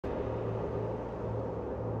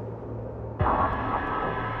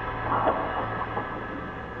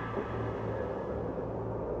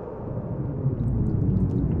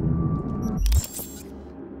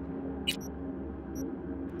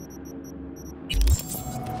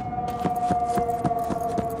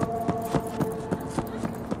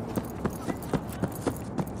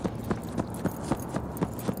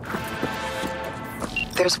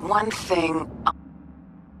there's one thing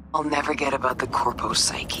I'll never get about the Corpo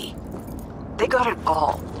psyche. They got it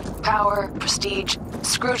all. Power, prestige,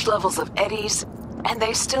 Scrooge levels of eddies, and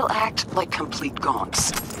they still act like complete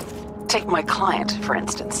gonks. Take my client, for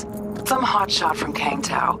instance. Some hotshot from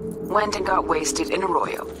Kangtao went and got wasted in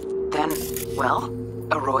Arroyo. Then, well,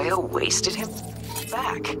 Arroyo wasted him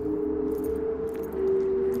back.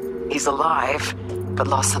 He's alive, but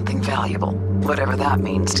lost something valuable, whatever that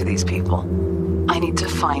means to these people. I need to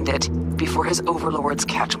find it before his overlords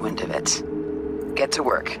catch wind of it. Get to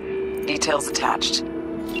work. Details attached.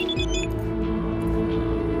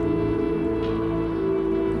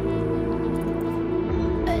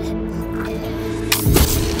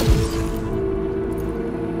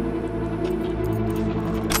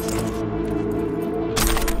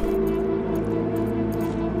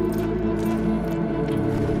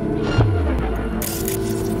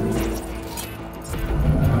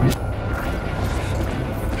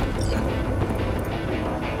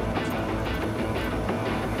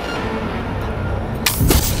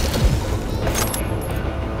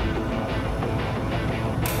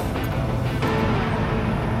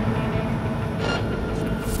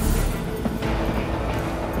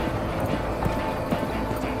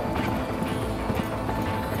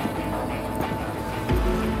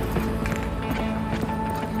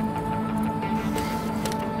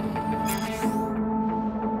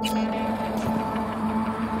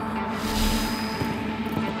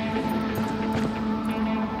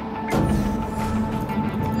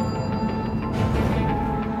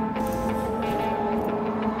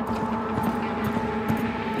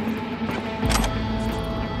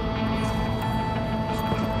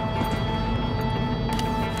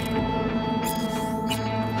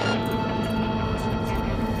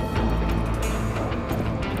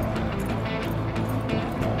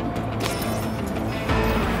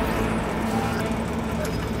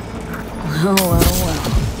 Oh, well, well.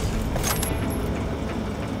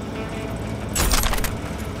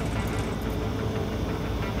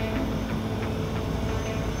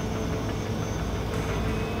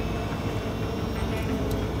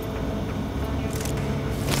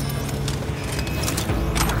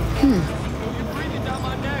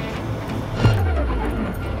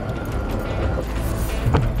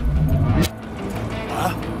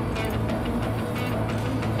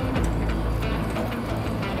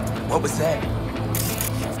 What was that?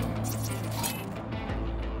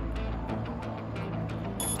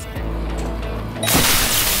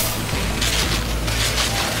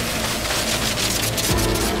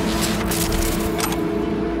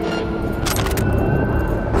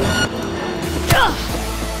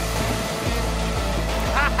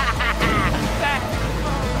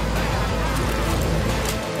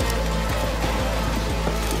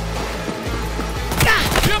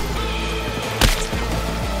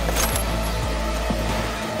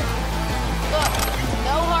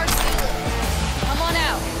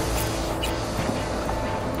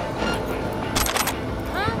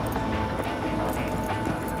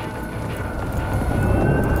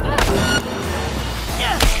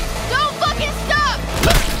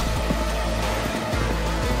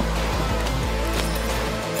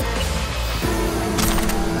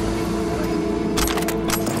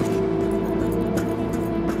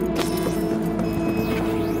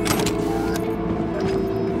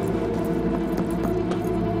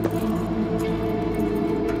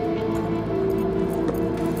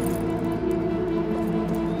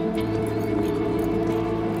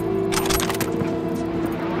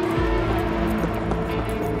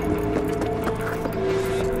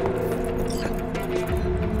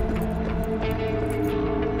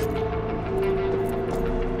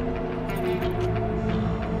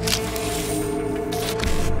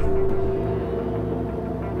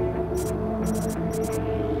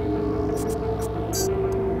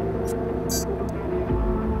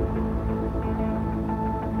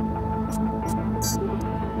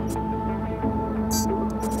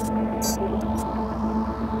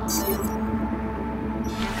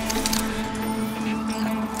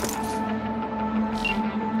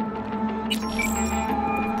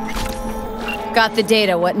 Got the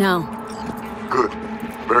data, what now? Good.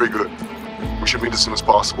 Very good. We should meet as soon as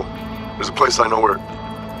possible. There's a place I know where...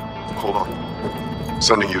 Hold on.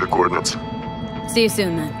 Sending you the coordinates. See you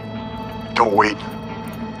soon, then. Don't wait.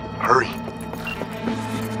 Hurry.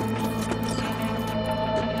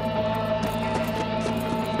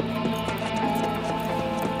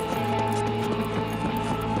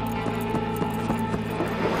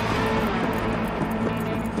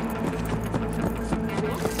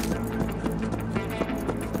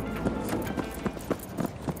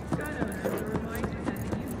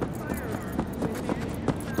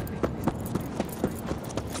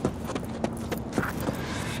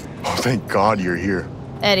 Oh, thank God you're here.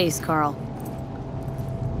 Eddie's, Karl.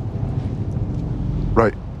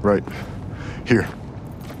 Right. Here.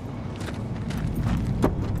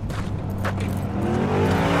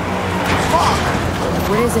 Fuck!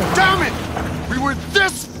 What is it? Damn it! We were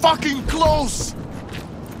this fucking close!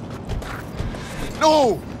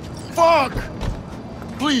 No! Fuck!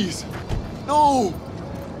 Please! No!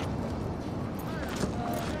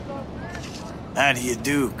 How do you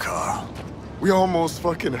do, Karl? We almost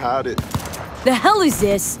fucking had it. The hell is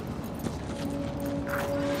this?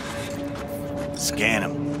 Scan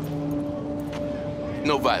him.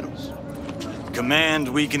 No vitals. Command,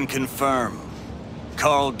 we can confirm.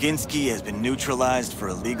 Karl Ginsky has been neutralized for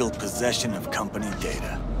illegal possession of company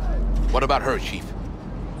data. What about her, Chief?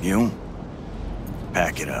 You?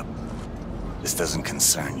 Pack it up. This doesn't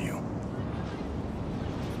concern you.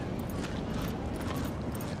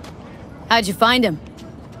 How'd you find him?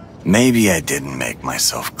 Maybe I didn't make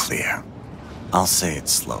myself clear. I'll say it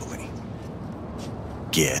slowly.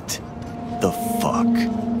 Get the fuck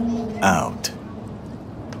out.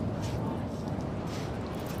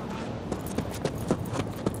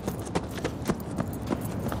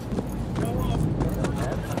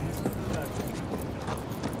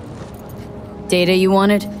 Data you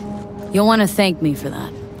wanted? You'll want to thank me for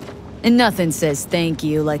that. And nothing says thank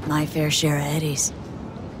you like my fair share of Eddies.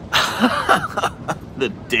 The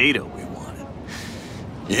data we wanted.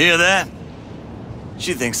 You hear that?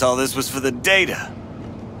 She thinks all this was for the data.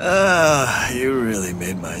 You really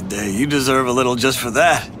made my day. You deserve a little just for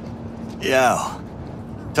that. Yow.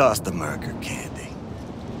 Toss the Merker candy.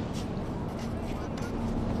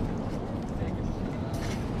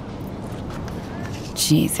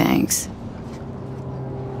 Gee, thanks.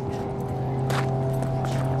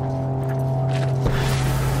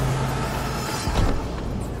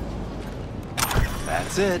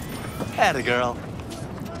 That's it. Atta girl.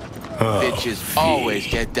 Bitches always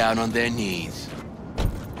get down on their knees.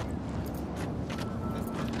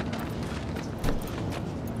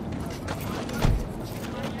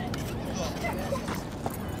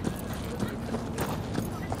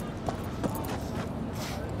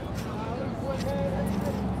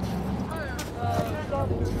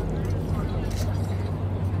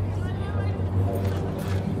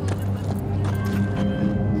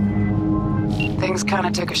 Things kind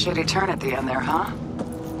of took a shitty turn at the end there, huh?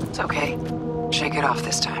 It's okay. Shake it off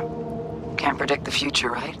this time. Can't predict the future,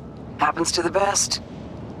 right? Happens to the best.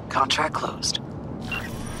 Contract closed.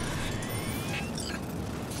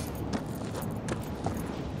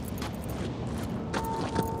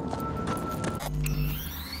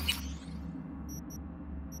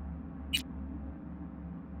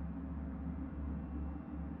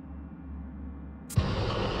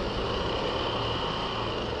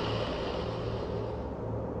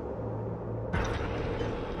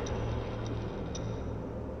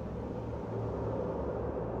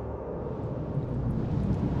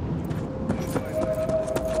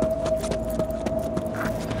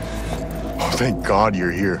 Thank God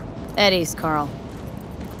you're here. Eddie's, Karl.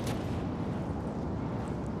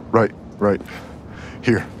 Right.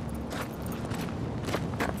 Here.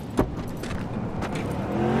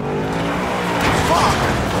 Fuck!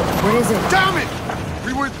 What is it? Damn it!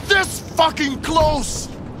 We were this fucking close!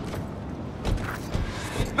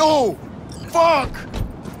 No! Fuck!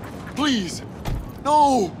 Please!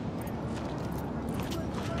 No!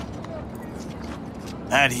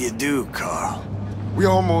 How do you do, Karl? We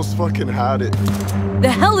almost fucking had it. The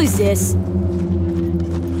hell is this?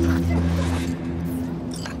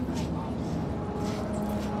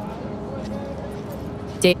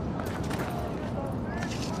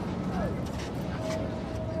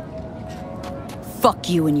 Fuck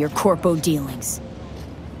you and your corpo dealings.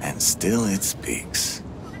 And still it speaks.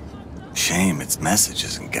 Shame its message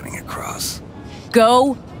isn't getting across.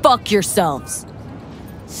 Go fuck yourselves.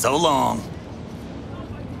 So long.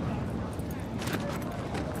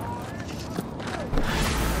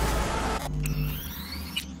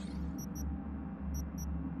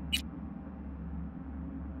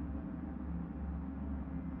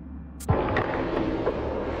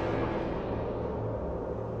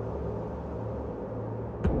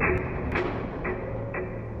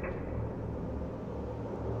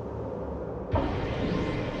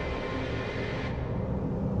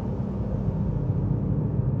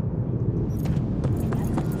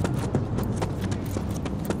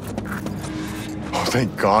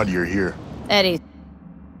 Thank God you're here. Eddie.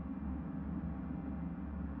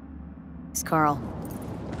 It's Karl.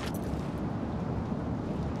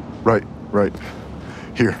 Right.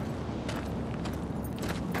 Here.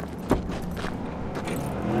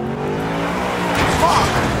 Fuck!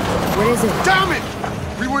 What is it? Damn it!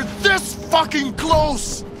 We were this fucking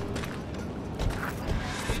close!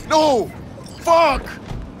 No! Fuck!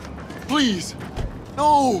 Please!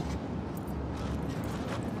 No!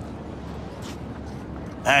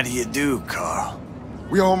 How do you do, Karl?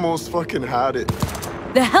 We almost fucking had it.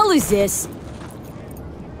 The hell is this?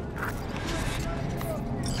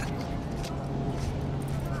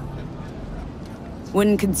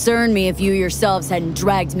 Wouldn't concern me if you yourselves hadn't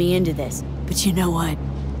dragged me into this. But you know what?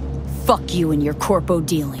 Fuck you and your corpo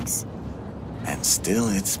dealings. And still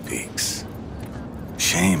it speaks.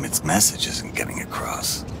 Shame its message isn't getting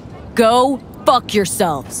across. Go fuck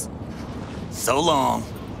yourselves. So long.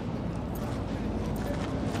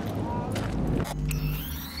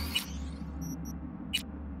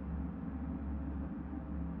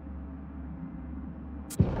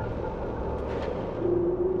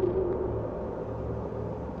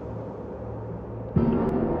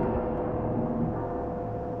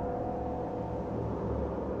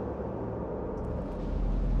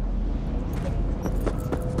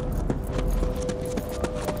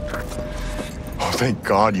 Thank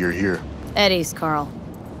God you're here. Eddie's, Karl.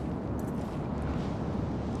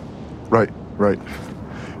 Right.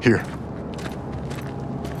 Here.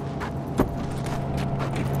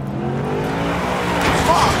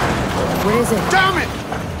 Fuck! What is it? Damn it!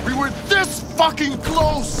 We were this fucking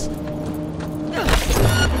close!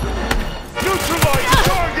 Neutralize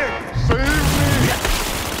target! Save me!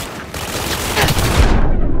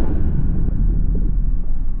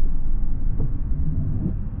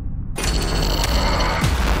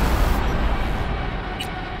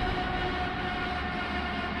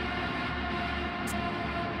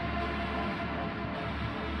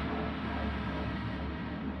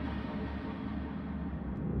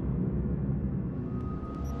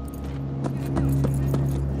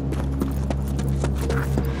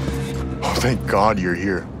 Thank God you're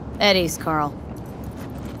here. Eddie's, Karl.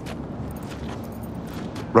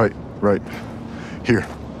 Right. Here.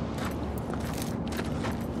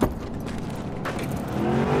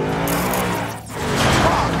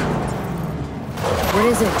 What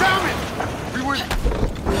is it? Damn it! We were...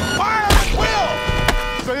 Fire at will!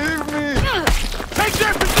 Save me! Take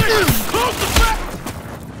their position! Close the back!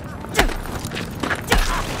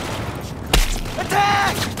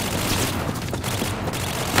 Attack!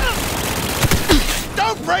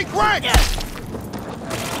 Don't break ranks!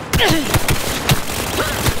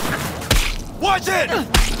 Watch it!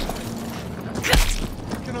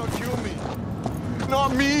 You cannot kill me.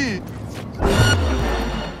 Not me!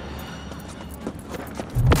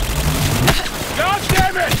 God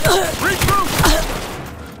damn it! Regroup!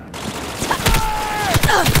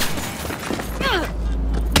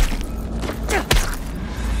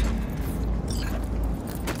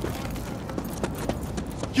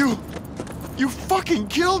 You fucking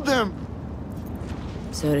killed them!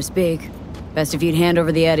 So to speak. Best if you'd hand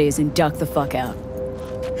over the Eddies and duck the fuck out.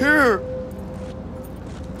 Here!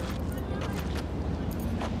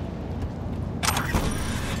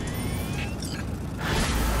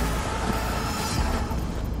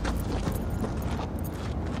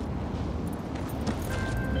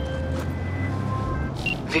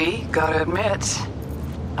 V, gotta admit,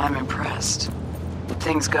 I'm impressed.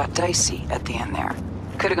 Things got dicey at the end there.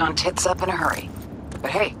 Could've gone tits up in a hurry.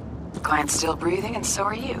 But hey, client's still breathing and so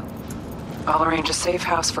are you. I'll arrange a safe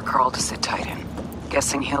house for Karl to sit tight in.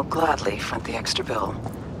 Guessing he'll gladly front the extra bill.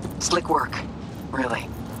 Slick work, really.